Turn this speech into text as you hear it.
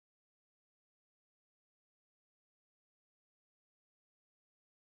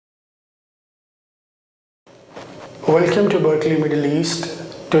Welcome to Berkeley Middle East.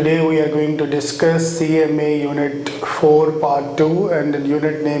 Today we are going to discuss CMA Unit 4 Part 2, and the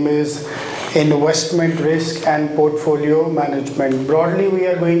unit name is Investment Risk and Portfolio Management. Broadly, we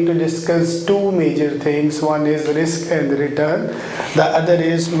are going to discuss two major things. One is risk and return. The other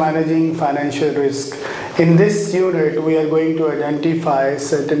is managing financial risk. In this unit, we are going to identify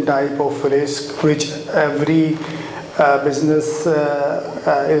certain type of risk which every business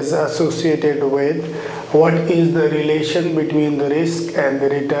is associated with. What is the relation between the risk and the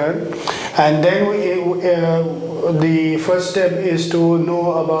return? And then the first step is to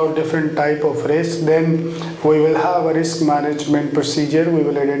know about different type of risk. Then we will have a risk management procedure. We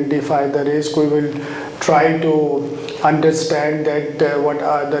will identify the risk. We will try to understand that what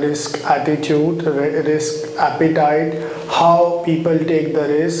are the risk attitude, risk appetite, how people take the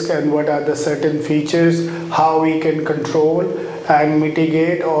risk, and what are the certain features, how we can control and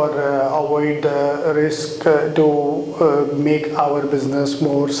mitigate or avoid the risk to make our business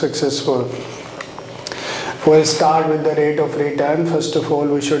more successful. We'll start with the rate of return. First of all,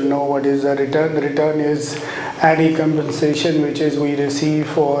 we should know what is the return. The return is any compensation which is we receive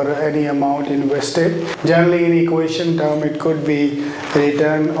for any amount invested. Generally, in equation term, it could be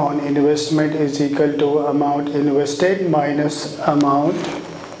return on investment is equal to amount invested minus amount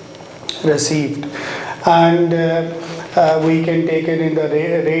received. And we can take it in the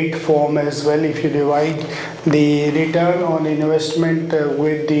rate form as well. If you divide the return on investment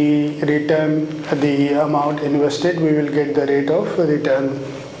with the return, the amount invested, we will get the rate of return.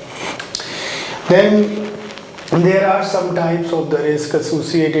 Then there are some types of the risk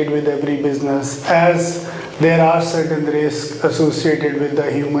associated with every business, as there are certain risks associated with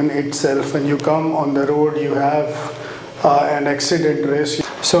the human itself. When you come on the road, you have an accident risk.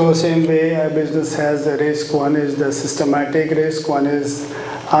 So same way a business has a risk. One is the systematic risk, one is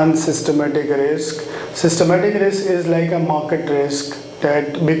unsystematic risk. Systematic risk is like a market risk,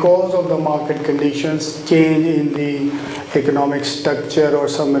 that because of the market conditions, change in the economic structure or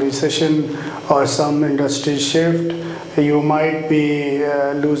some recession or some industry shift, you might be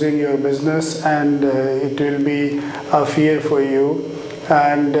losing your business, and it will be a fear for you.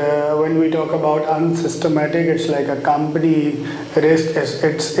 And when we talk about unsystematic, it's like a company risk.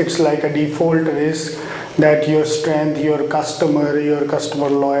 It's like a default risk that your strength, your customer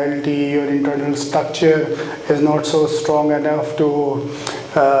loyalty, your internal structure is not so strong enough to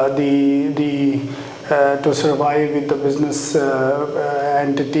to survive with the business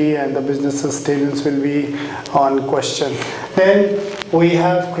entity, and the business sustenance will be on question. Then we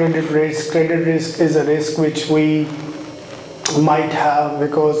have credit risk. Credit risk is a risk which we might have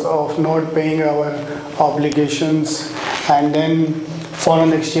because of not paying our obligations. And then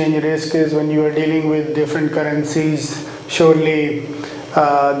foreign exchange risk is when you are dealing with different currencies. Surely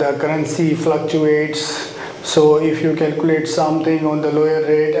the currency fluctuates, so if you calculate something on the lower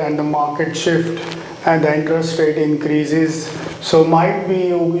rate and the market shift and the interest rate increases, so might be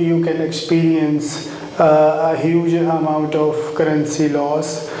you can experience a huge amount of currency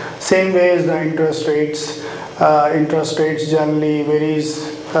loss. Same way as the interest rates. Interest rates generally varies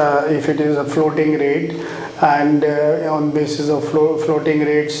if it is a floating rate, and on basis of floating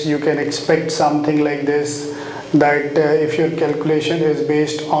rates you can expect something like this, that if your calculation is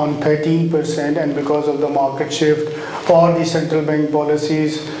based on 13%, and because of the market shift or the central bank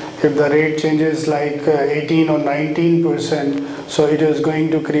policies, if the rate changes like 18 or 19%, so it is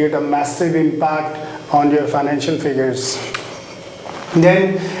going to create a massive impact on your financial figures.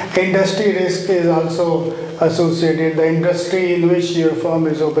 Then industry risk is also associated. The industry in which your firm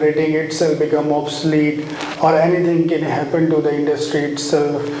is operating itself become obsolete, or anything can happen to the industry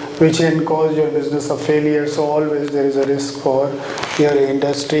itself which can cause your business a failure. So always there is a risk for your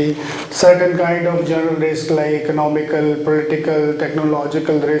industry. Certain kind of general risk like economical, political,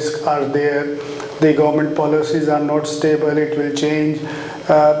 technological risk are there. The government policies are not stable, it will change.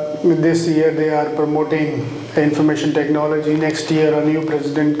 This year they are promoting information technology. Next year a new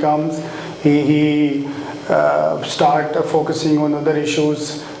president comes, he start focusing on other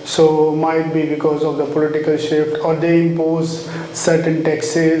issues. So might be because of the political shift, or they impose certain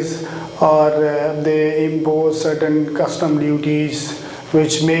taxes, or they impose certain custom duties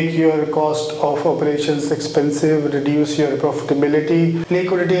which make your cost of operations expensive, reduce your profitability.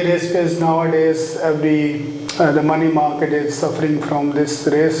 Liquidity risk is nowadays the money market is suffering from this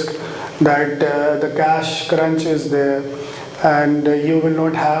risk, that the cash crunch is there, and you will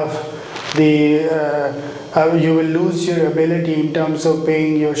not have you will lose your ability in terms of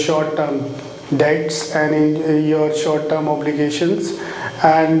paying your short-term debts and in your short-term obligations,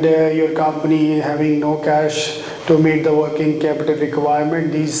 and your company having no cash to meet the working capital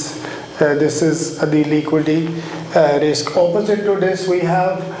requirement. These This is the liquidity risk. Opposite to this, we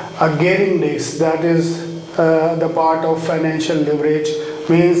have a gearing risk. That is the part of financial leverage.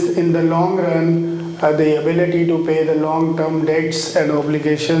 Means in the long run, the ability to pay the long-term debts and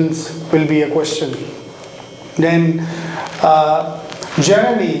obligations will be a question. Then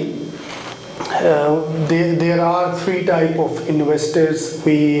generally, there are three types of investors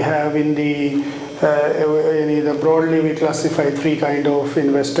we have in the broadly we classify three kind of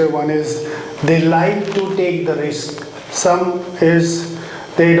investor. One is they like to take the risk. Some is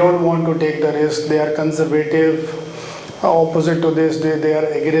they don't want to take the risk. They are conservative. Opposite to this, they are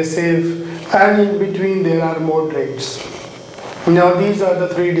aggressive, and in between there are moderates. Now these are the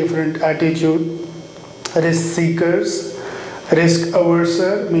three different attitudes. Risk seekers, risk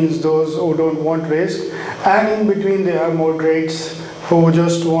averse means those who don't want risk, and in between there are moderates who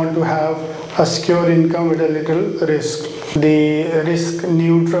just want to have a secure income with a little risk. The risk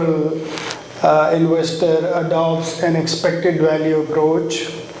neutral investor adopts an expected value approach.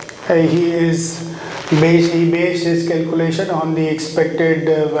 He based his calculation on the expected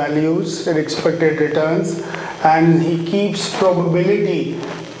values and expected returns, and he keeps probability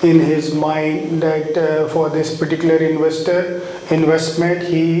in his mind that for this particular investment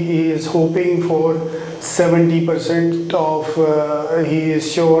he is hoping for 70% of he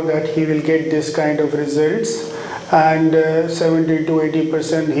is sure that he will get this kind of results, and 70 to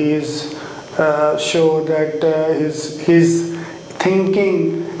 80% he is sure that his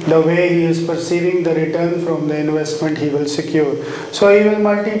thinking, the way he is perceiving the return from the investment he will secure. So he will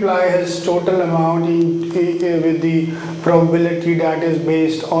multiply his total amount with the probability that is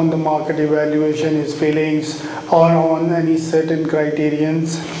based on the market evaluation, his feelings, or on any certain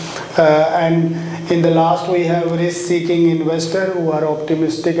criterions. And in the last we have risk-seeking investor who are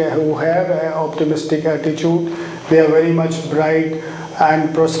optimistic, who have an optimistic attitude. They are very much bright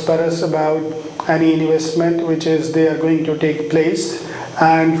and prosperous about any investment which is they are going to take place,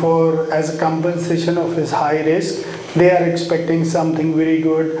 and for as a compensation of his high risk, they are expecting something very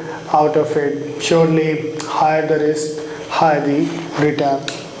good out of it. Surely higher the risk, higher the return.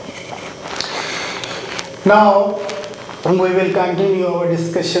 Now we will continue our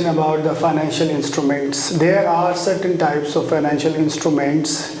discussion about the financial instruments. There are certain types of financial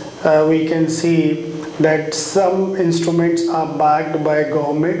instruments. We can see that some instruments are backed by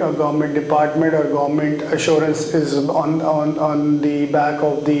government or government department, or government assurance is on the back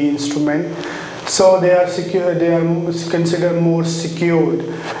of the instrument. So they are secure, they are considered more secured,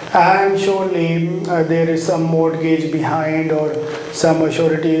 and surely there is some mortgage behind or some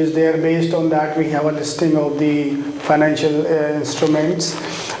assurity is there. Based on that, we have a listing of the financial instruments.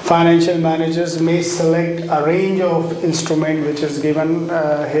 Financial managers may select a range of instrument which is given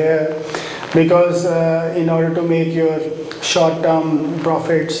here, because in order to make your short-term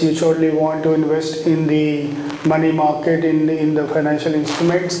profits, you surely want to invest in the money market, in the financial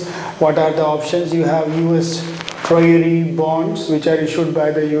instruments. What are the options? You have US Treasury bonds, which are issued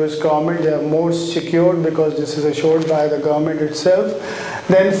by the US government. They are more secured because this is assured by the government itself.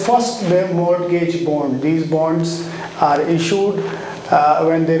 Then first, the mortgage bond. These bonds are issued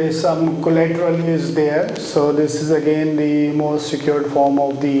when there is some collateral is there. So this is again the most secured form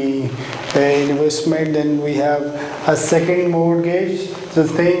of the investment. Then we have a second mortgage. The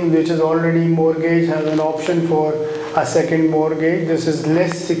thing which is already mortgage has an option for a second mortgage. This is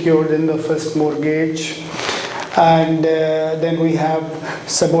less secure than the first mortgage. And then we have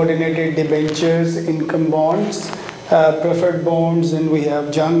subordinated debentures, income bonds, preferred bonds, and we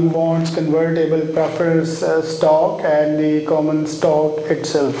have junk bonds, convertible preferred stock, and the common stock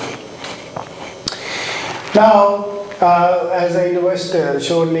itself. Now, as an investor,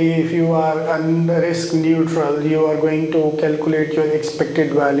 surely if you are risk neutral, you are going to calculate your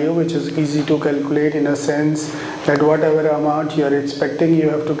expected value, which is easy to calculate in a sense that whatever amount you are expecting, you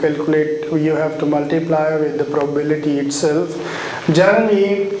have to calculate, you have to multiply with the probability itself.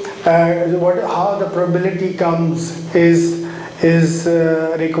 Generally, how the probability comes is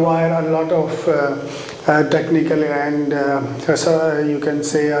require a lot of technical and you can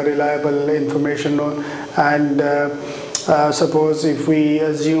say a reliable information. And suppose if we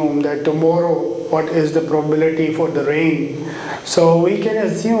assume that tomorrow what is the probability for the rain, so we can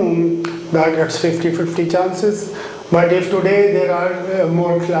assume that it's 50-50 chances. But if today there are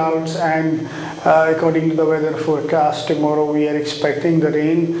more clouds and according to the weather forecast tomorrow we are expecting the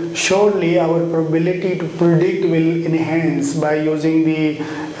rain, surely our probability to predict will enhance by using the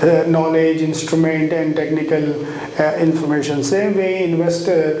knowledge, instrument and technical information. Same way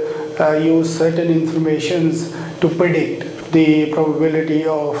investor use certain informations to predict the probability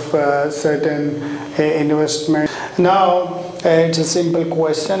of certain investment. Now it's a simple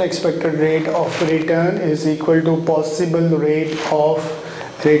question. Expected rate of return is equal to possible rate of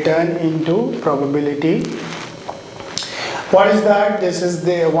return into probability. What is that? This is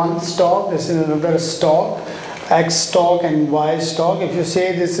the one stock, this is another stock, X stock and Y stock. If you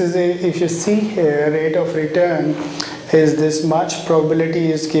say this is if you see here rate of return is this much,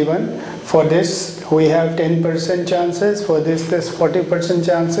 probability is given. For this we have 10% chances, for this 40%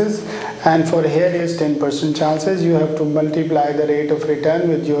 chances, and for here is 10% chances. You have to multiply the rate of return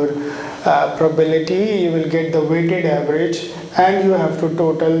with your probability. You will get the weighted average, and you have to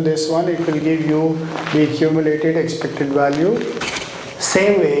total this one. It will give you the accumulated expected value.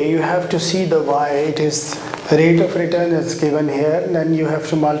 Same way you have to see the Y. It is rate of return is given here, then you have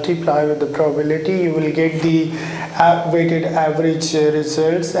to multiply with the probability. You will get the weighted average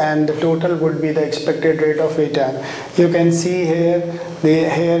results, and the total would be the expected rate of return. You can see here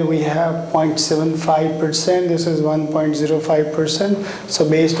here we have 0.75%, this is 1.05%. so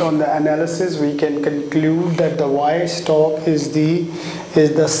based on the analysis we can conclude that the Y stock is the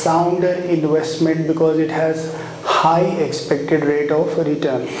sounder investment because it has high expected rate of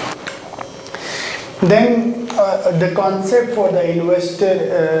return. Then the concept for the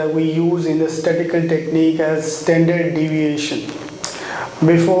investor we use in the statistical technique as standard deviation.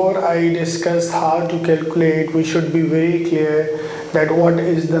 Before I discuss how to calculate, we should be very clear that what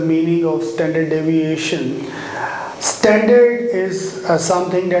is the meaning of standard deviation. Standard is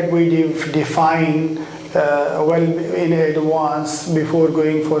something that we define well in advance before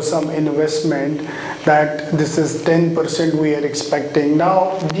going for some investment, that this is 10% we are expecting.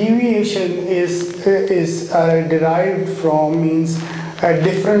 Now deviation is derived from, means a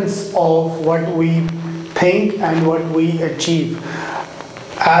difference of what we think and what we achieve.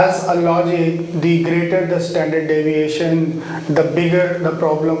 As a logic, the greater the standard deviation, the bigger the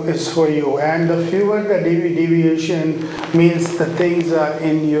problem is for you, and the fewer the deviation means the things are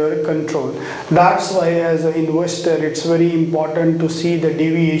in your control. That's why as an investor it's very important to see the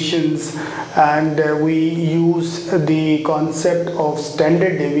deviations, and we use the concept of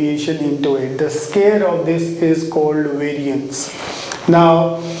standard deviation into it. The scale of this is called variance.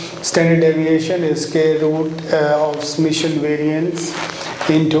 Now standard deviation is square root of summation variance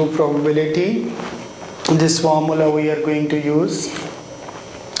into probability. This formula we are going to use.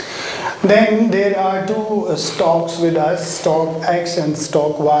 Then there are two stocks with us, stock X and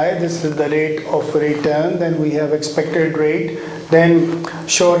stock Y. This is the rate of return. Then we have expected rate. Then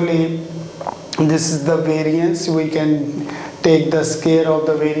surely this is the variance. We can take the square of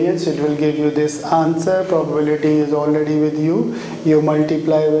the variance. It will give you this answer. Probability is already with you. You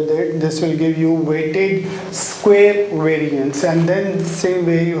multiply with it. This will give you weighted square variance. And then same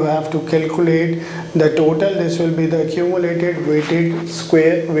way you have to calculate the total. This will be the accumulated weighted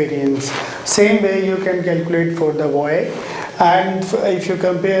square variance. Same way you can calculate for the Y. And if you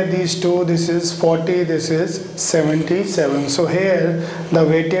compare these two, this is 40, this is 77. So here the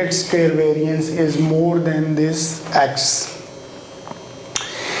weighted square variance is more than this X.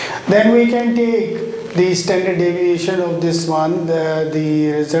 Then we can take the standard deviation of this one,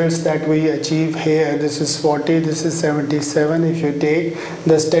 the results that we achieve here. This is 40, this is 77. If you take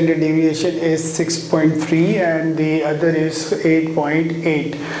the standard deviation is 6.3 and the other is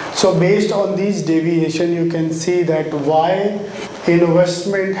 8.8. So based on these deviation, you can see that Y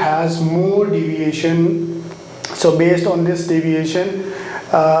investment has more deviation. So based on this deviation,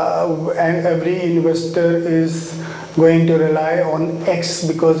 and every investor is going to rely on X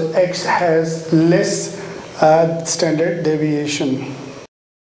because X has less standard deviation.